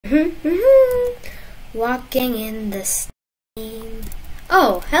Walking in the steam.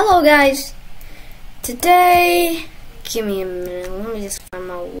 Oh, hello guys. Today, give me a minute. Let me just find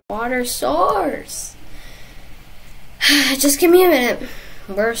my water source. Just give me a minute.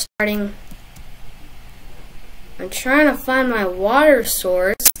 We're starting. I'm trying to find my water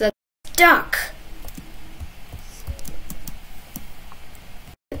source that's stuck.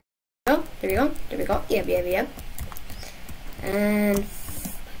 Oh, there we go. There we go. Yep. And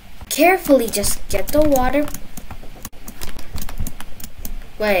carefully just get the water.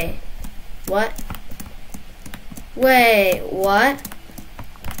 Wait, what?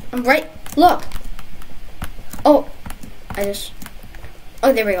 I'm right. Look. Oh,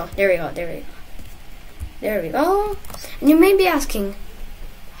 there we go. And you may be asking,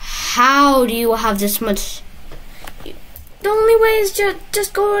 how do you have this much? The only way is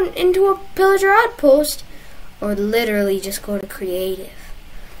just go into a pillager outpost, or literally just go to creative.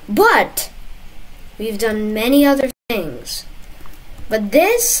 But we've done many other things. But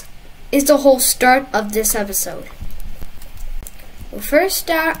this is the whole start of this episode. We'll first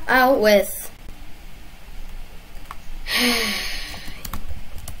start out with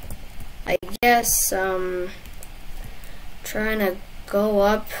I guess trying to go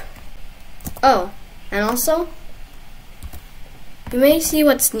up. Oh, and also you may see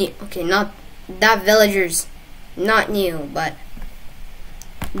what's new. Okay, not that villager's not new, but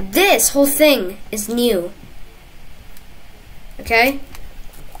this whole thing is new. Okay?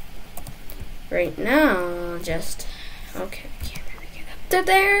 Right now, just okay, I can't really get up to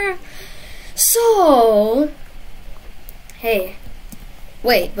there. So hey,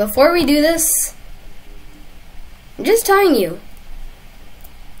 wait, before we do this, I'm just telling you,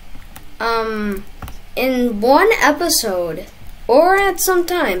 in one episode, or at some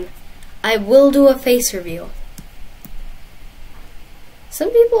time, I will do a face reveal.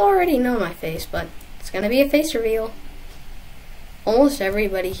 Some people already know my face, but it's gonna be a face reveal. Almost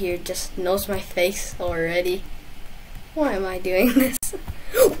everybody here just knows my face already. Why am I doing this?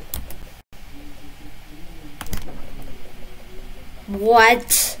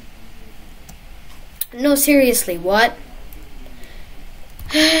 What? No, seriously, what?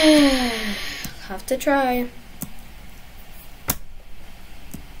 Have to try.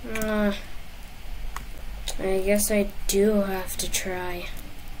 I guess I do have to try.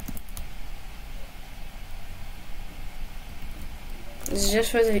 This is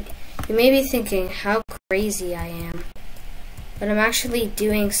just for the... You may be thinking how crazy I am. But I'm actually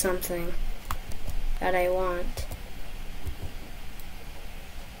doing something that I want.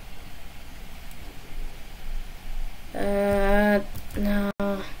 No.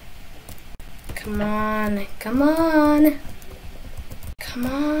 Come on.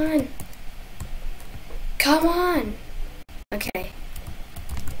 Okay.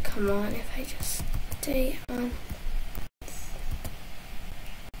 Come on, if I just stay on.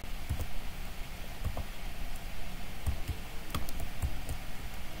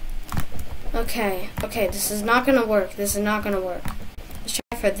 Okay, this is not gonna work. Let's try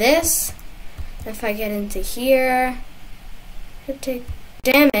for this. If I get into here, I take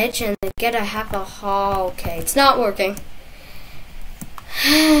damage and get a half a haul. Okay, it's not working.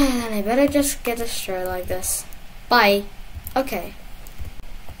 And I better just get destroyed like this. Bye. Okay.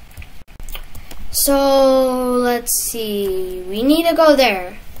 So let's see. We need to go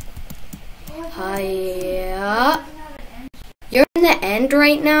there. Hiya. You're in the end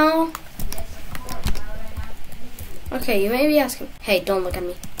right now? Okay, you may be asking. Hey, don't look at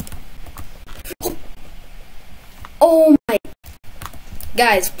me. Oh my.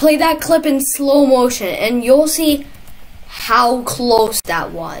 Guys, play that clip in slow motion and you'll see how close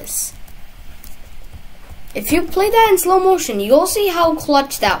that was. If you play that in slow motion, you'll see how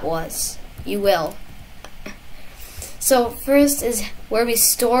clutch that was. You will. So first is where we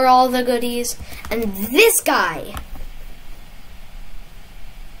store all the goodies, and this guy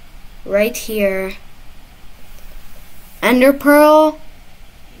right here, Ender Pearl,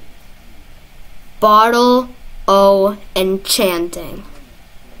 Bottle O Enchanting.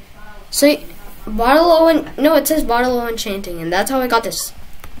 So Bottle O, no, it says Bottle O Enchanting, and that's how I got this.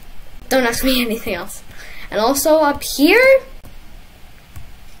 Don't ask me anything else. And also up here,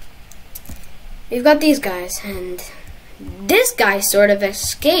 we've got these guys, and this guy sort of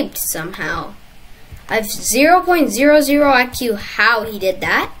escaped somehow. I have 0.00 IQ how he did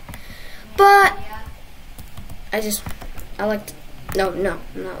that, but I like to, no, I'm not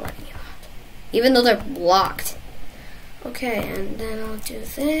letting you out, even though they're blocked. Okay, and then I'll do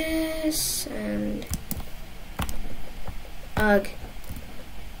this, and ugh.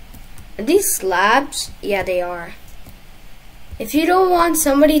 Are these slabs? Yeah, they are. If you don't want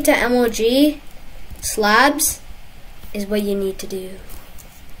somebody to MOG, slabs is what you need to do.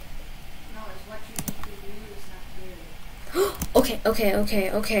 No, it's what you need to do, it's not do.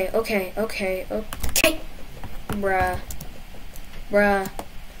 Okay. Bruh.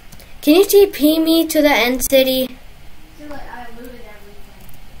 Can you TP me to the end city? So I looted everything.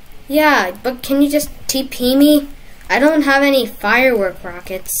 Yeah, but can you just TP me? I don't have any firework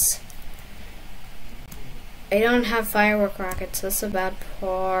rockets. I don't have firework rockets. That's a bad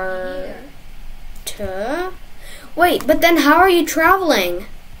part. Wait, but then how are you traveling?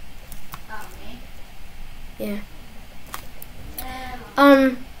 Me? Yeah.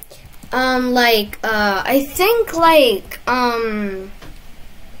 I think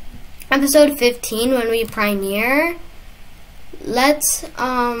episode 15 when we premiere. Let's,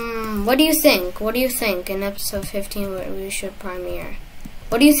 what do you think? What do you think in episode 15 when we should premiere?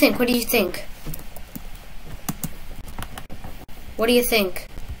 What do you think? What do you think? What do you think?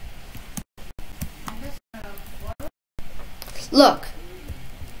 Look.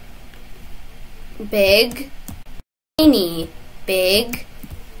 Big, tiny, big,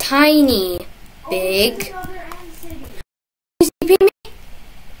 tiny, big.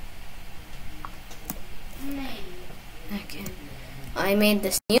 Okay. I made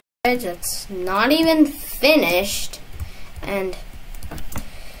this new bridge that's not even finished, and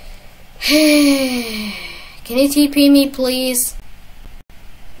can you TP me, please?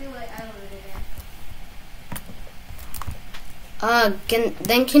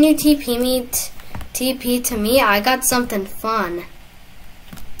 Can you TP to me? I got something fun.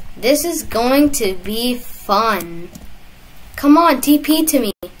 This is going to be fun. Come on, TP to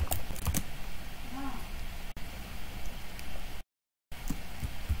me.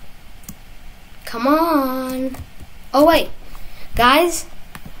 Come on. Oh wait, guys.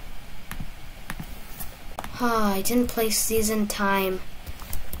 I didn't place these in time.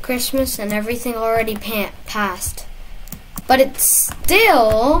 Christmas and everything already passed. But it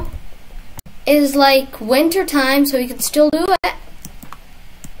still is like winter time, so we can still do it.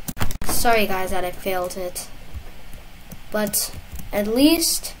 Sorry guys that I failed it. But at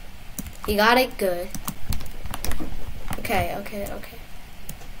least you got it good. Okay.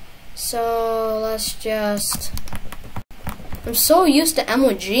 So let's just... I'm so used to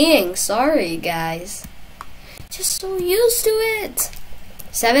MOGing. Sorry guys. Just so used to it.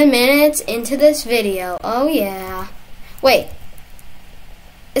 7 minutes into this video. Oh yeah. Wait,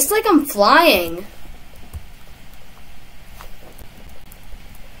 it's like I'm flying.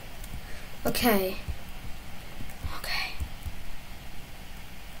 Okay,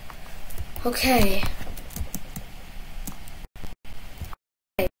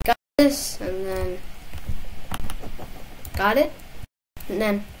 got this, and then got it, and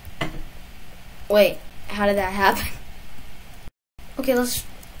then wait, how did that happen? Okay, let's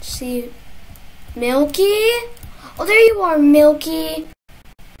see. Milky? Oh, there you are, Milky.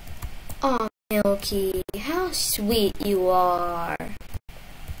 Oh, Milky, how sweet you are.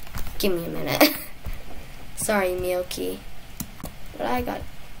 Give me a minute. Sorry, Milky. But I got...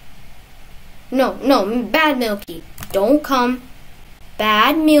 No, bad Milky. Don't come.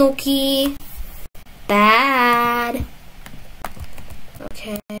 Bad Milky. Bad.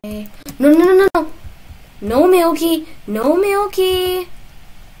 Okay. No. No, Milky. No, Milky.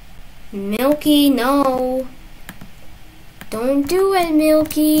 Milky, no. Don't do it,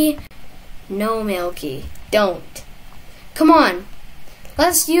 Milky. No, Milky. Don't. Come on.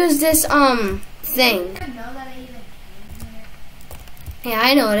 Let's use this, thing. Yeah,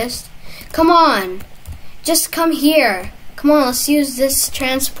 I noticed. Come on. Just come here. Come on, let's use this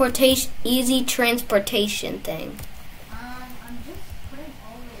easy transportation thing.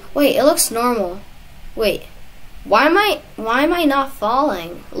 Wait, it looks normal. Wait. Why am I not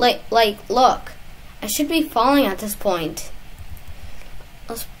falling? Like, look. I should be falling at this point.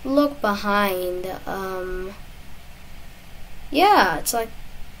 Let's look behind. Yeah, it's like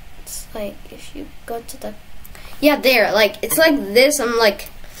if you go to the... Yeah, there. Like, it's like this.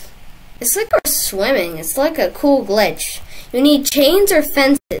 It's like we're swimming. It's like a cool glitch. You need chains or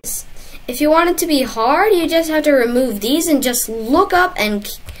fences. If you want it to be hard, you just have to remove these and just look up and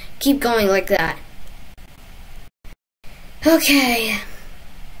keep going like that. Okay.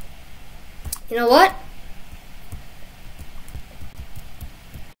 You know what?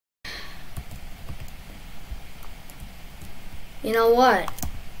 You know what?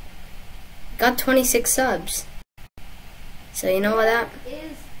 Got 26 subs. So you know what that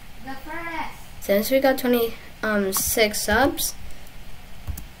is the first. Since we got 26 subs,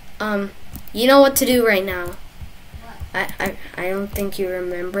 you know what to do right now. What? I don't think you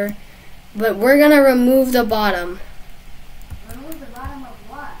remember, but we're gonna remove the bottom. Remove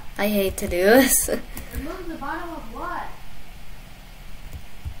I hate to do this. Remove the bottom of what?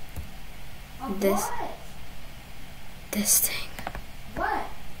 Of This. what? This thing. What?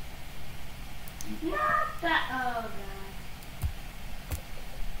 Not that. Oh,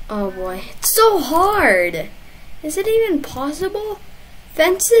 God. Oh boy. It's so hard. Is it even possible?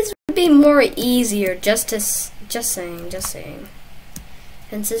 Fences would be more easier, just saying.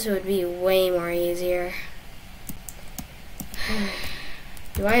 Fences would be way more easier.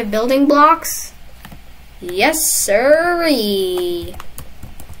 Do I have building blocks? Yes, sirree. My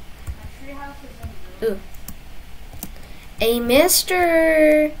treehouse is in blue. Ooh. Hey,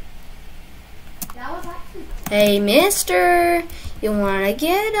 mister. That was actually cool. Hey, mister. You wanna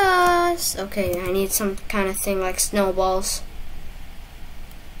get us? Okay, I need some kind of thing like snowballs.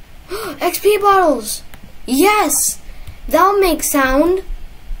 XP bottles! Yes! That'll make sound.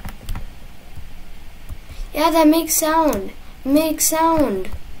 Yeah, that makes sound. Make sound.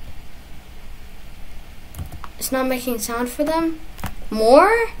 It's not making sound for them?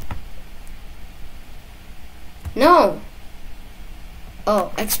 More? No.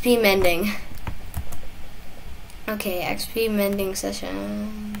 Oh, XP mending. Okay, XP mending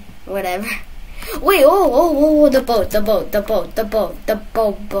session. Whatever. Wait, oh, the boat. The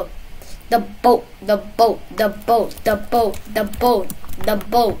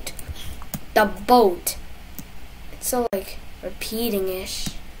boat. It's so like repeating-ish.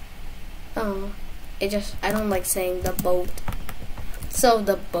 Oh, I don't like saying the boat. So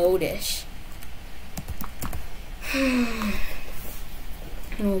the boat-ish.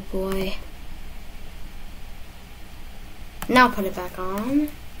 Oh boy. Now put it back on.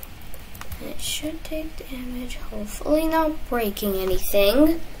 It should take damage, hopefully not breaking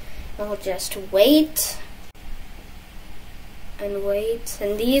anything. I'll just wait and wait.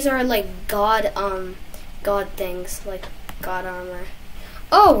 And these are like god things, like god armor.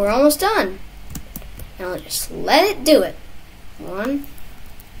 Oh, we're almost done. Now I'll just let it do it. One.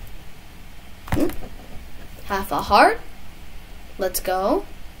 Half a heart. Let's go.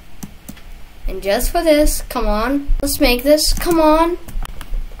 And just for this, come on. Let's make this. Come on.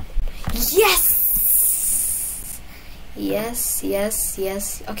 Yes! Yes.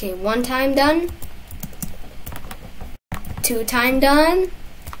 Okay, 1 time done. 2 time done.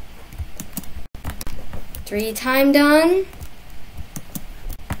 3 time done.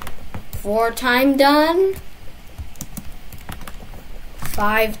 4 time done.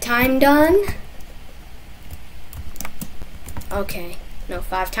 5 time done. Okay, no,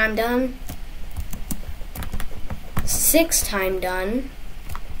 5 time done. 6 time done.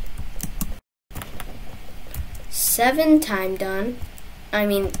 7 time done.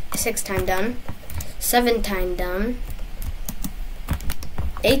 6 time done. 7 time done.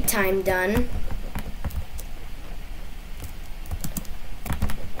 8 time done.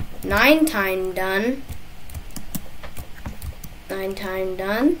 9 time done. 9 time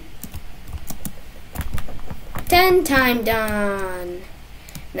done. 10 time done.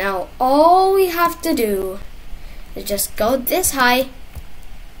 Now all we have to do is just go this high.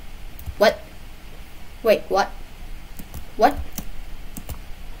 What? Wait, what? What?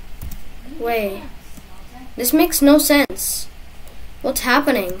 Wait. This makes no sense. What's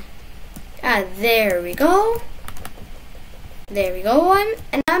happening? Ah, there we go. There we go.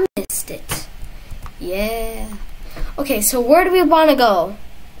 And I missed it. Yeah. Okay, so where do we want to go?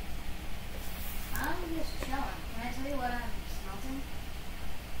 I'm just chilling. Can I tell you what I'm smelting?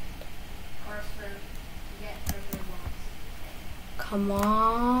 Course for get for blocks. Come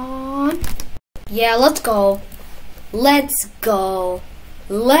on. Yeah, let's go. Let's go.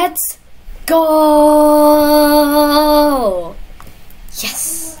 Let's go.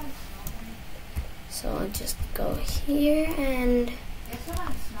 Yes. So I'll just go here and Guess what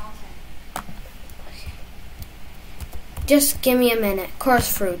I'm smelting? just give me a minute.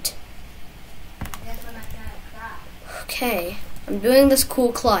 Course fruit. Guess what I'm trying to craft? Okay. I'm doing this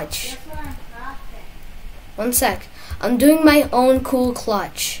cool clutch. Guess what I'm crafting? 1 sec. I'm doing my own cool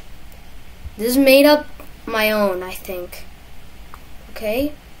clutch. This is made up my own, I think.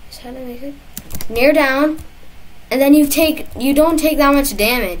 Okay? Is how to make it? Near down. And then you don't take that much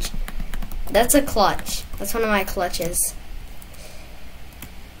damage. That's a clutch. That's one of my clutches.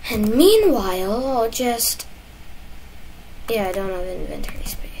 And meanwhile, I'll just... Yeah, I don't have inventory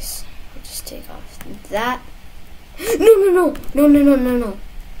space. I'll just take off that. No.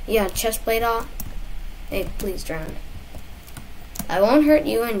 Yeah, chest plate off. Hey, please drown. I won't hurt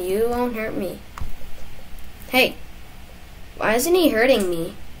you and you won't hurt me. Hey, why isn't he hurting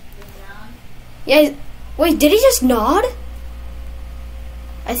me? Yeah, wait, did he just nod?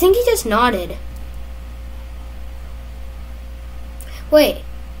 I think he just nodded. Wait,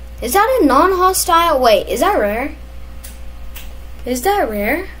 Is that a non-hostile? Wait, is that rare? Is that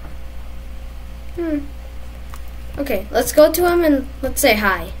rare? Okay, let's go to him and let's say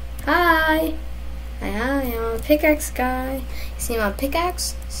hi. Hi. Hi, I'm a pickaxe guy. See my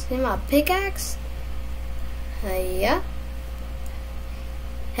pickaxe? See my pickaxe? Yeah.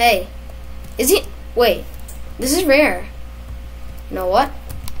 Hey. Is he? Wait. This is rare. You know what?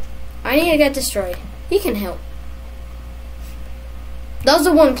 I need to get destroyed. He can help. That was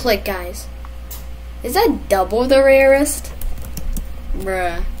a one click, guys. Is that double the rarest?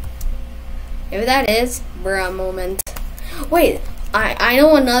 Bruh. If that is, bruh moment. Wait, I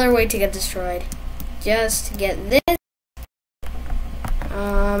know another way to get destroyed. Just get this.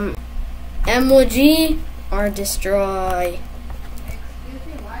 MOG or destroy.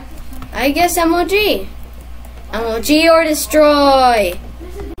 I guess MOG. MOG or destroy.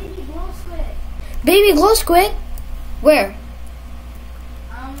 There's a baby glow squid. Baby glow squid? Where? In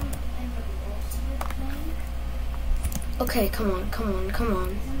the glow squid thing. Okay, come on. It's in the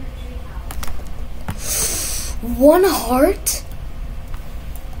treehouse. One heart?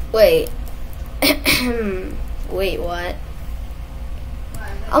 Wait. Wait, what?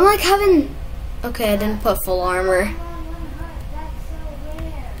 I'm like having... Okay, I didn't put full armor. Come on, one heart. That's so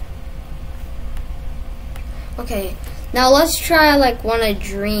rare. Okay, now let's try like one of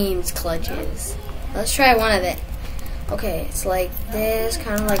Dream's clutches. Let's try one of it. Okay, it's like this,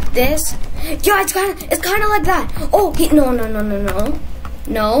 kind of like this. Yeah, it's kind of like that. Oh, no. You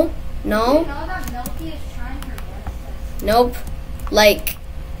know that Milky is trying her best. Nope. Like,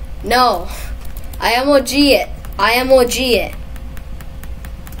 no. I MOG it. I MOG it.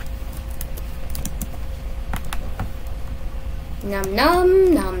 Nom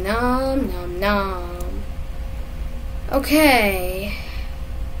nom nom nom nom nom. Okay.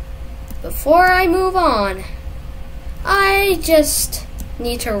 Before I move on, I just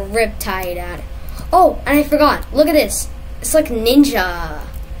need to riptide at it. Oh, and I forgot. Look at this. It's like ninja.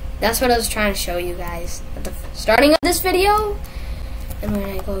 That's what I was trying to show you guys at the starting of this video. And when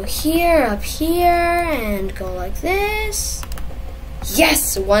I go here, up here, and go like this.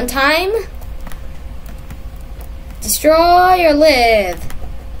 Yes, one time. Destroy or live.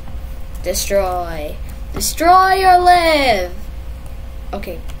 Destroy. Destroy or live.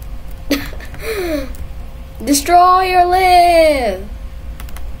 Okay. Destroy or live.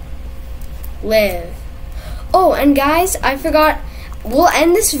 Live. Oh, and guys, I forgot. We'll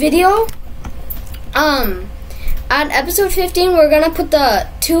end this video. At episode 15, we're gonna put the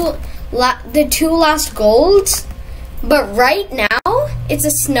two last golds. But right now, it's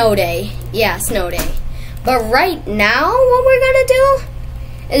a snow day. Yeah, snow day. But right now, what we're gonna do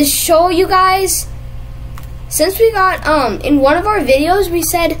is show you guys. Since we got in one of our videos, we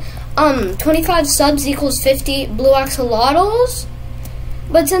said 25 subs equals 50 blue axolotls.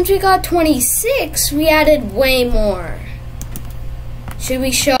 But since we got 26, we added way more. Should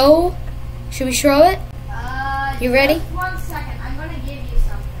we show it? You ready? Just 1 second. I'm gonna give you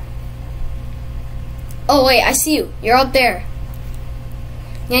something. Oh wait, I see you. You're up there.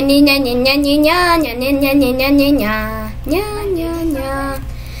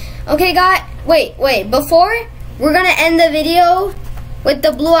 Okay, guys. Wait. Before we're gonna end the video with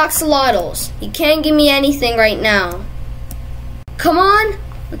the blue axolotls. You can't give me anything right now. Come on.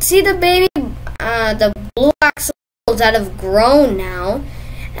 Let's see the baby, the blue axolotls that have grown now,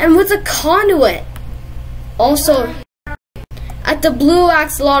 and with a conduit. Also, at the blue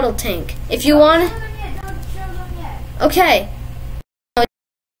axolotl tank. If you want. Don't show them yet. Okay.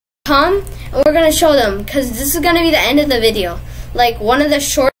 Come, and we're gonna show them because this is gonna be the end of the video. Like one of the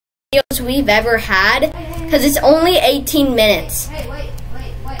short videos we've ever had, because it's only 18 minutes. Hey, wait.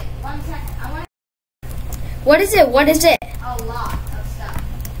 1 second. I want What is it? What is it? a lot of stuff.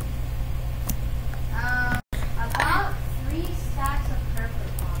 About 3 stacks of purple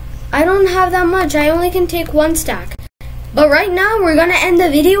box. I don't have that much. I only can take 1 stack. But right now, we're gonna end the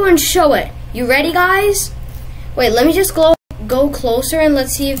video and show it. You ready, guys? Wait, let me just go closer and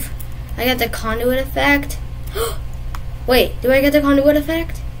let's see if I get the conduit effect. Wait, do I get the conduit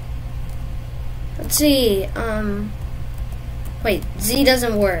effect? Let's see. Wait, Z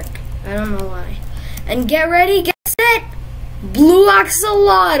doesn't work. I don't know why. And get ready, get set. Blue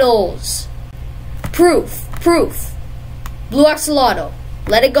axolotls. Proof. Blue axolotl.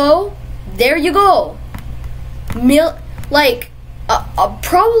 Let it go. There you go. Like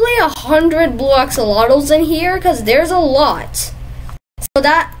probably 100 blue axolotls in here because there's a lot. So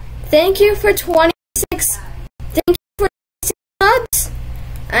thank you for 26. Thank you for 26 subs,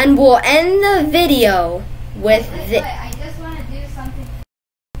 and we'll end the video with this. I just want to do something.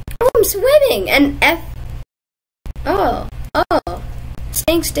 Oh, I'm swimming and Oh,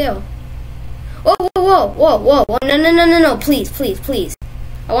 staying still. Whoa, whoa, whoa, whoa, whoa, whoa. No, no, no, no, no. Please, please, please.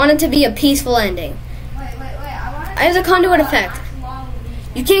 I want it to be a peaceful ending. Wait. I have the conduit effect.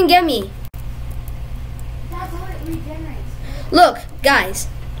 You can't get me. That's how it regenerates. Look, guys.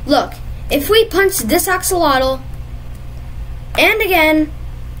 Look. If we punch this axolotl, and again,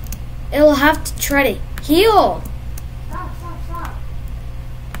 it'll have to try to heal. Stop.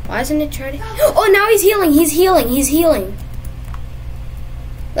 Why isn't it trying to? Oh, now he's healing. He's healing.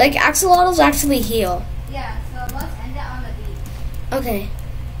 Like, axolotls actually heal. Yeah, so let's end it on the beach.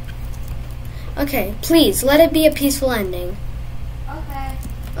 Okay, please, let it be a peaceful ending. Okay.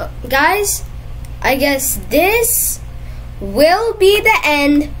 Guys, I guess this will be the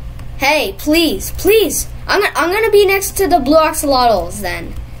end. Hey, please. I'm gonna be next to the blue axolotls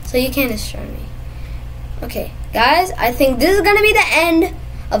then, so you can't destroy me. Okay, guys, I think this is gonna be the end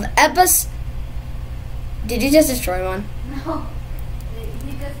of episode. Did you just destroy one? No.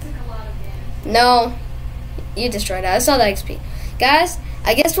 He just took a lot of damage. No, you destroyed it. I saw the XP. Guys,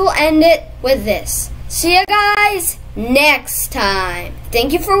 I guess we'll end it with this. See you guys next time.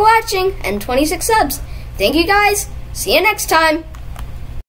 Thank you for watching and 26 subs. Thank you guys. See you next time.